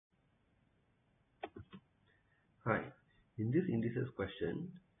In this indices question,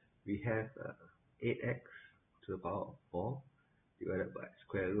 we have 8x to the power of 4 divided by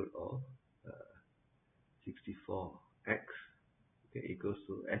square root of 64x equals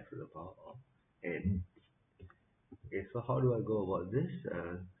to x to the power of n. Okay, so how do I go about this?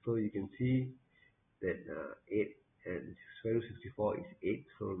 So you can see that 8 and square root 64 is 8,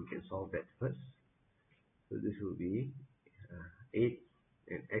 so we can solve that first. So this will be 8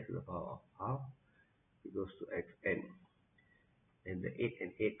 and x to the power of half equals to xn. And the 8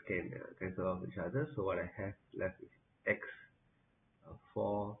 and 8 can cancel off each other, so what I have left is x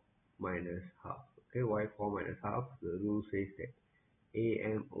 4 minus half. Okay, why 4 minus half? The rule says that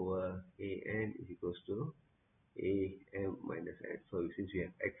am over an is equals to am minus n. So since we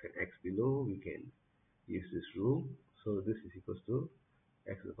have x and x below, we can use this rule. So this is equals to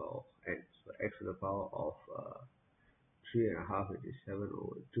x to the power of n. So x to the power of 3.5, which is 7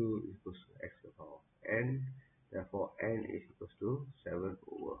 over 2, is equals to x to the power of n. Therefore, n is equals to 7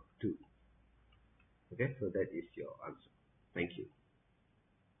 over 2. Okay, so that is your answer. Thank you.